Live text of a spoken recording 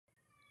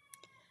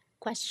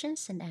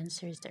Questions and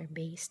answers are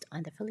based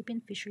on the Philippine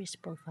Fisheries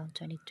Profile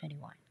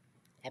 2021,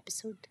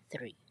 Episode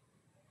 3.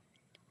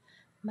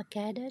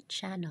 Makeda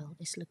Channel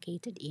is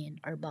located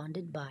in or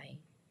bounded by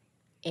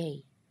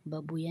A.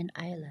 Babuyan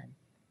Island,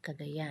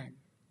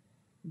 Cagayan.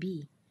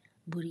 B.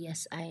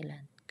 Burias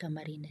Island,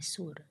 Camarines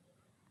Sur.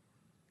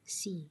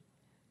 C.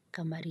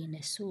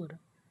 Camarines Sur,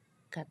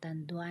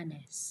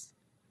 Catanduanes.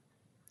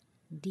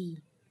 D.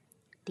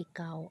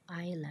 Ticao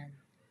Island,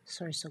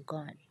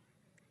 Sorsogon.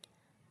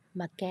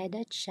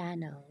 Makeda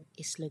Channel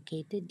is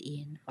located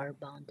in or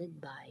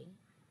bounded by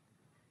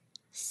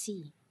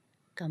C.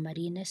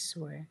 Camarines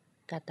Sur,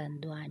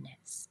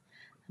 Catanduanes.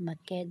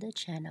 Makeda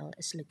Channel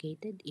is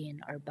located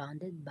in or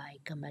bounded by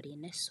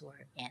Camarines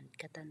Sur and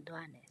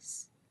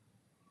Catanduanes.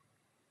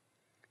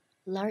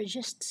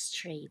 Largest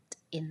strait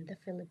in the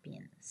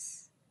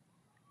Philippines.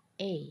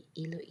 A.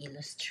 Iloilo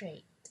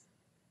Strait.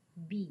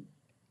 B.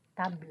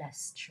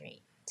 Tablas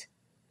Strait.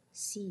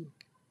 C.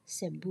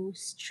 Cebu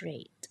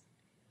Strait.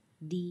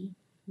 D.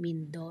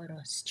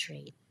 Mindoro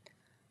Strait.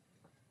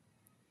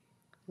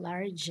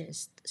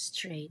 Largest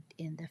strait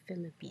in the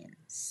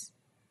Philippines.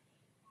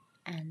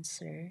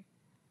 Answer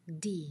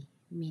D.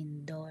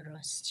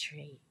 Mindoro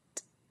Strait.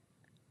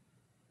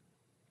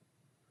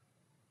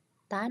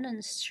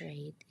 Tanon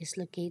Strait is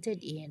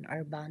located in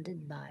or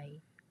bounded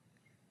by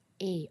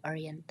A.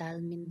 Oriental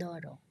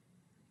Mindoro.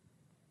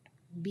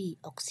 B.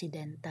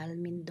 Occidental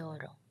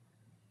Mindoro.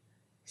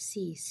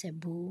 C.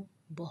 Cebu,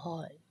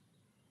 Bohol.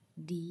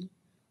 D.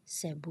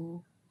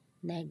 Cebu,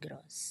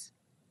 Negros.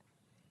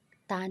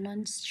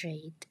 Tanon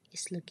Strait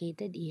is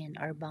located in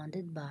or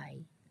bounded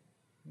by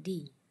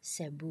D.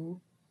 Cebu,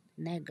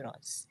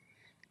 Negros.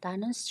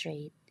 Tanon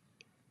Strait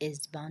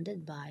is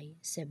bounded by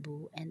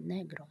Cebu and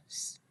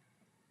Negros.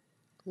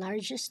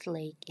 Largest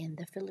lake in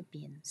the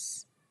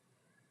Philippines.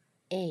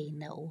 A.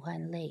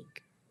 Nauhan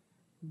Lake.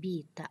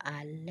 B.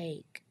 Taal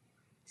Lake.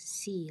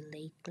 C.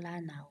 Lake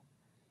Lanao.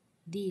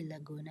 D.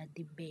 Laguna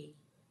de Bay.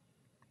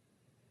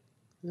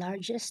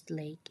 Largest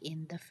lake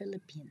in the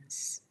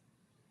Philippines.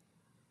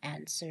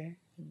 Answer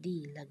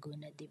D.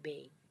 Laguna de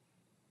Bay.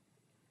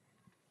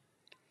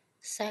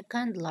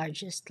 Second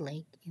largest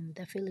lake in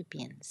the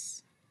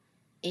Philippines.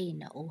 A.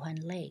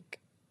 Nauhan Lake.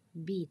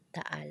 B.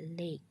 Taal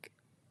Lake.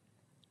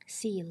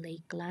 C.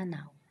 Lake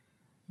Lanao.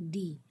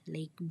 D.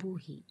 Lake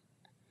Buhi.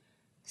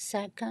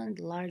 Second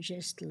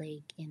largest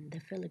lake in the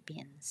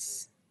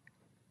Philippines.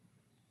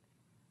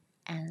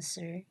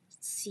 Answer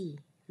C.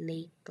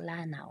 Lake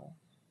Lanao.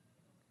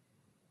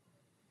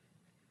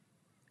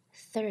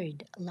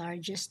 Third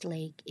largest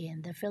lake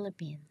in the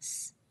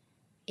Philippines.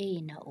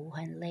 A.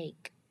 Nauhan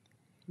Lake.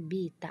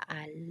 B.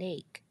 Taal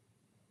Lake.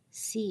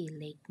 C.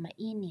 Lake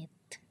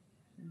Mainit.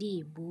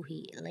 D.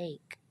 Buhi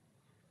Lake.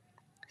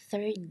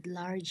 Third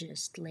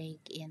largest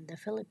lake in the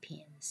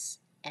Philippines.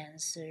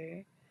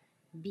 Answer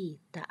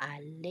B.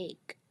 Taal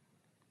Lake.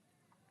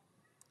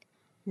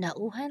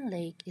 Nauhan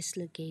Lake is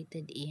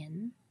located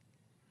in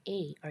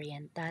A.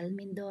 Oriental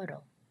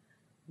Mindoro.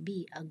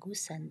 B.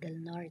 Agusan del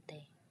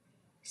Norte.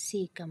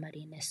 C.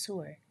 Camarines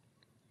Sur.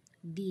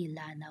 D.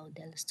 Lanao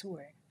del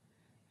Sur.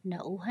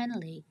 Nauhan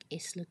Lake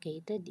is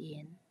located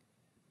in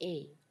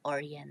A.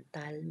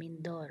 Oriental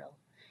Mindoro.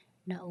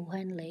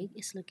 Nauhan Lake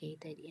is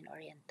located in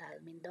Oriental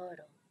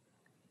Mindoro.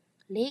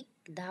 Lake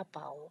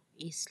Dapao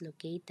is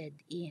located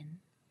in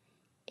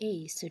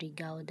A.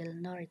 Surigao del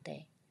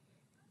Norte.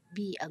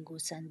 B.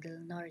 Agusan del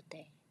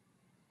Norte.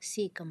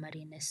 C.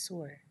 Camarines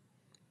Sur.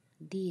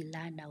 D.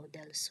 Lanao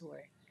del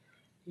Sur.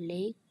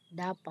 Lake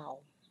Dapao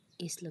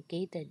is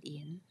located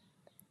in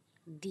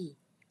D.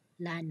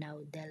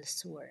 Lanao del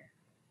Sur.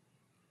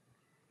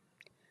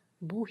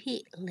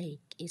 Buhi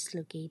Lake is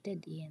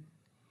located in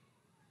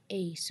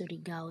A.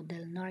 Surigao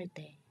del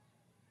Norte.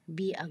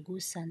 B.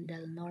 Agusan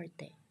del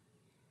Norte.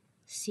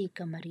 C.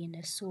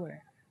 Camarines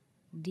Sur.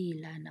 D.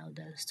 Lanao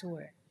del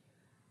Sur.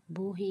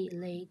 Buhi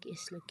Lake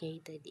is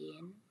located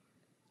in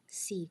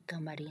C.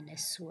 Camarines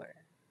Sur.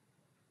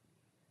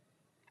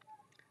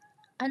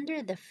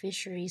 Under the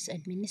Fisheries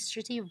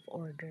Administrative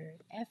Order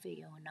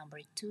FAO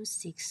number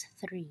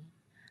 263,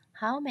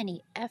 how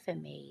many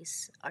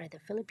FMAs are the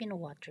Philippine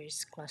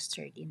waters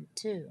clustered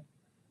into?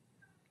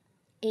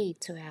 A.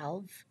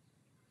 12,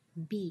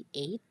 B.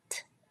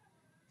 8,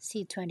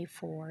 C.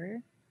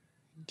 24,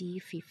 D.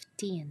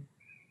 15.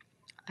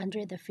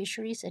 Under the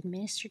Fisheries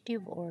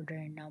Administrative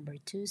Order number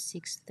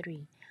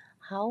 263,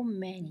 how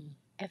many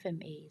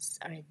FMAs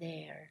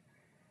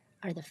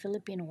are the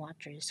Philippine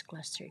waters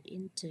clustered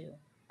into?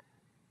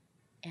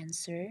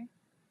 Answer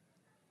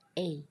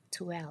A.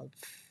 12.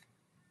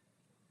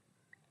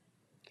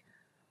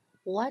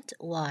 What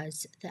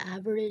was the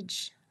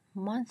average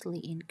monthly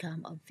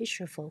income of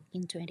fisherfolk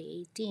in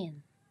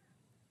 2018?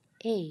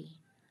 A.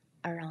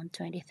 Around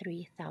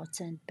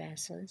 23,000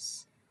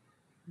 pesos.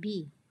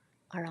 B.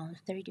 Around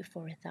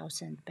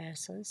 34,000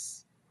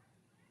 pesos.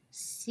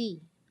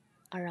 C.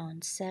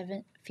 Around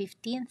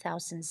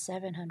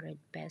 15,700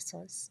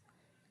 pesos.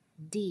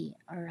 D.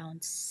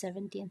 Around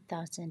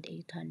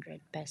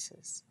 17,800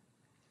 pesos.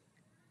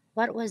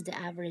 What was the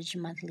average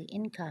monthly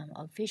income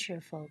of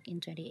fisherfolk in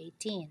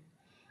 2018?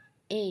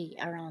 A.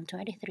 Around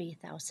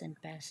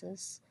 23,000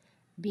 pesos.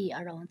 B.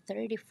 Around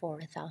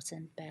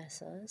 34,000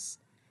 pesos.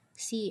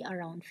 C.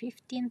 Around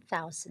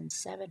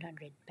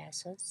 15,700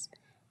 pesos.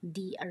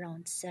 D.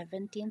 Around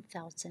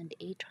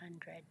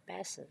 17,800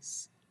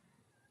 pesos.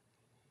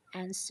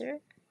 Answer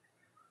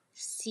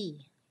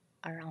C.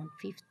 Around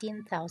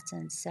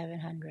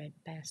 15,700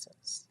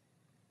 pesos.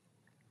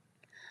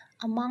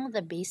 Among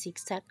the basic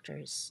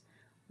sectors,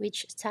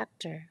 which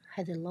sector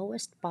had the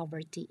lowest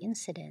poverty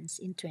incidence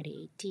in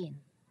 2018?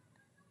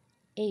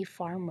 A.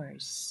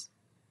 Farmers.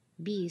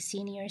 B.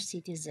 Senior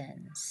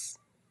citizens.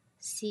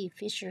 C.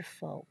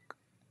 Fisherfolk.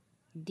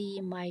 D.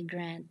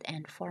 Migrant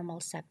and formal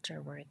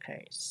sector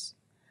workers.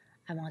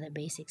 Among the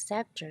basic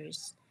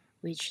sectors,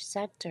 which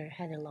sector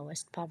had the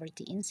lowest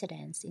poverty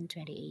incidence in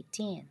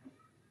 2018?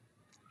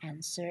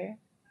 Answer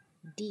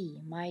D.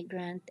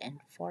 Migrant and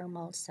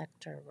formal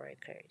sector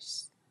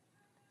workers.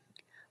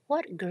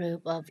 What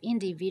group of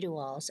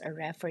individuals are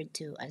referred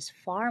to as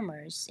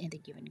farmers in the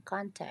given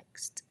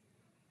context?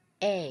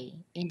 A.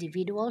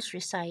 Individuals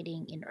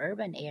residing in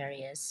urban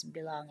areas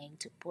belonging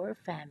to poor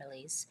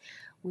families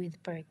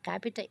with per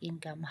capita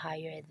income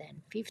higher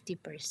than 50%.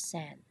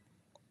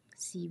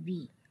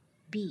 CV.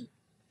 B.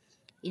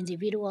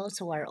 Individuals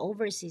who are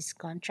overseas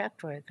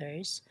contract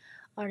workers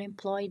or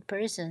employed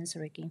persons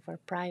working for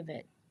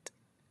private.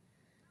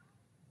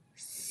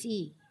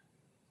 C.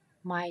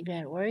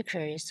 Migrant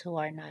workers who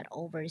are not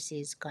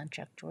overseas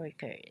contract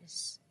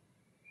workers.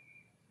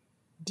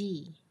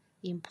 D.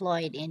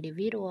 Employed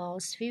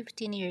individuals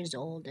 15 years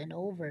old and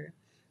over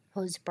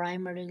whose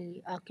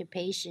primary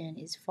occupation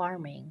is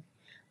farming,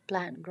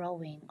 plant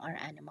growing, or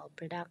animal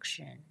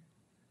production.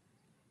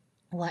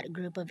 What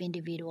group of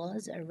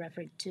individuals are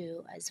referred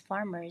to as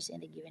farmers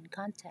in the given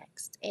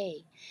context?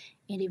 A.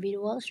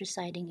 Individuals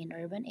residing in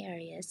urban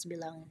areas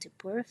belonging to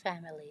poor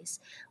families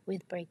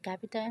with per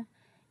capita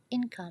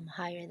income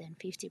higher than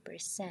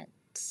 50%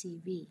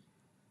 CV.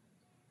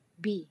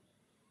 B.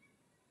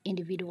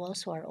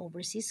 Individuals who are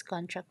overseas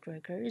contract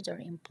workers or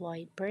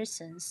employed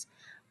persons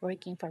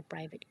working for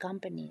private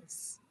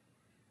companies.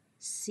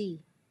 C.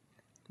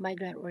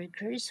 Migrant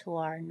workers who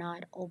are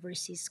not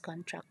overseas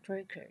contract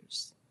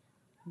workers.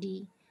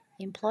 D.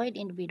 Employed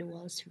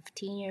individuals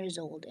 15 years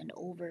old and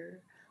over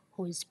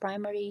whose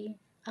primary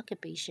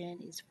occupation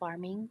is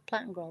farming,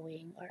 plant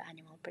growing, or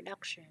animal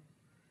production.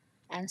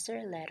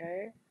 Answer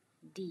letter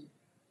D.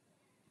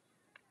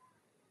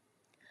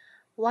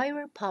 Why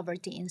were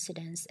poverty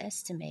incidence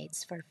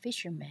estimates for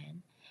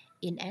fishermen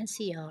in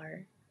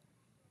NCR,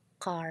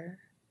 CAR,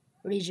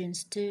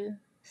 regions 2,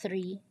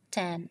 3,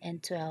 10,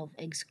 and 12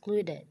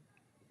 excluded?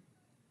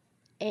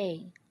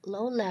 A.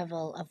 Low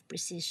level of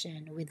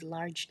precision with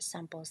large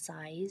sample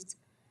size.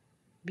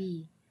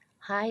 B.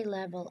 High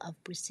level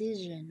of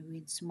precision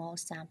with small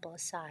sample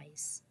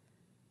size.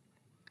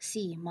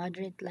 C.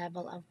 Moderate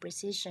level of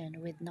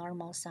precision with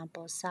normal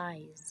sample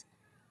size.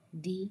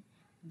 D.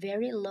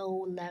 Very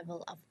low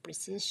level of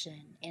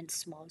precision and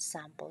small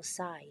sample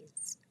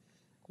size.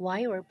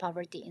 Why were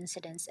poverty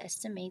incidence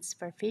estimates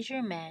for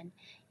fishermen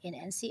in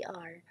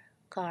NCR,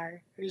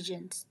 CAR,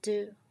 regions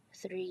 2,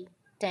 3,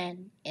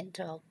 10, and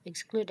 12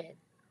 excluded?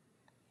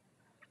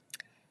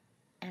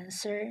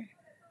 Answer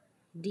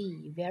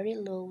D. Very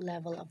low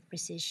level of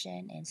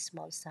precision and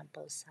small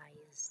sample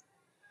size.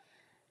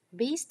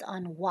 Based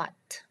on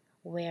what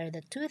were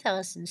the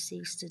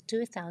 2006 to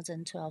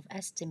 2012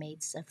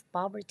 estimates of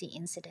poverty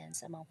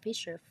incidence among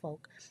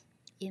fisherfolk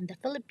in the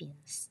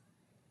Philippines?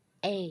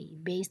 A.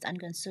 Based on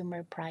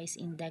Consumer Price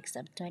Index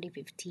of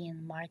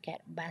 2015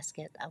 Market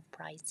Basket of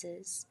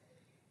Prices.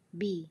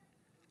 B.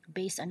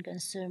 Based on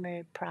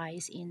Consumer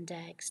Price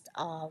Index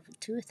of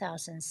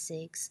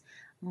 2006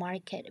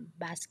 Market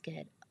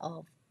Basket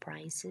of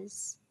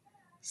Prices.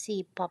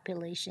 C.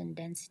 Population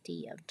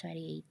Density of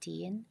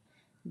 2018.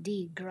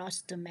 D.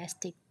 Gross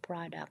Domestic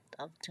Product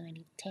of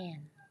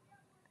 2010.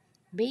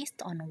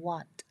 Based on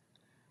what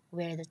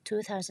were the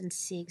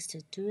 2006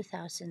 to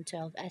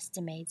 2012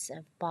 estimates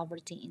of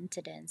poverty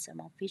incidence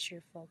among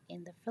fisherfolk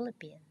in the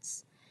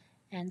Philippines?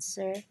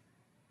 Answer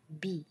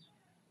B.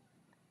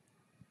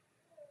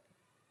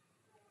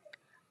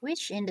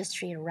 Which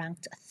industry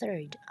ranked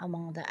third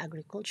among the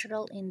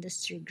agricultural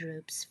industry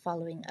groups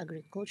following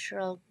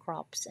agricultural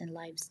crops and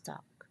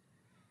livestock?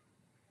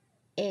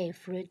 A.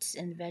 Fruits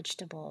and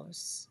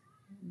vegetables.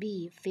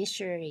 B.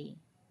 Fishery.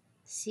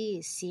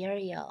 C.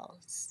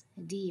 Cereals.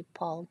 D.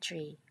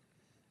 Poultry.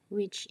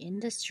 Which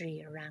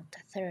industry ranked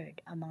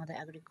third among the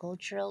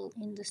agricultural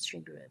industry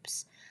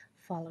groups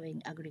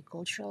following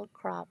agricultural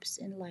crops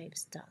and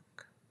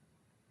livestock?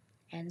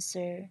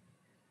 Answer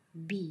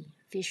B.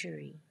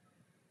 Fishery.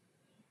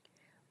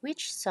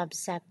 Which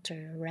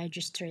subsector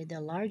registered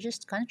the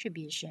largest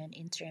contribution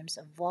in terms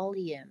of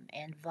volume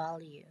and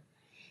value?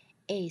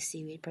 A.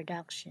 Seaweed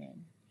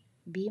production.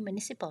 B.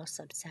 Municipal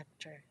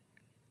subsector.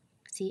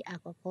 C.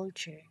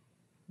 Aquaculture.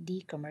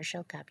 D.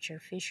 Commercial capture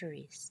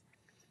fisheries.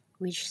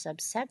 Which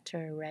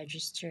subsector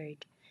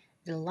registered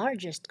the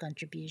largest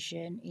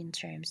contribution in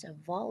terms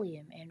of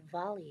volume and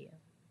value?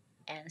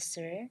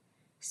 Answer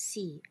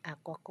C.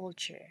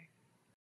 Aquaculture.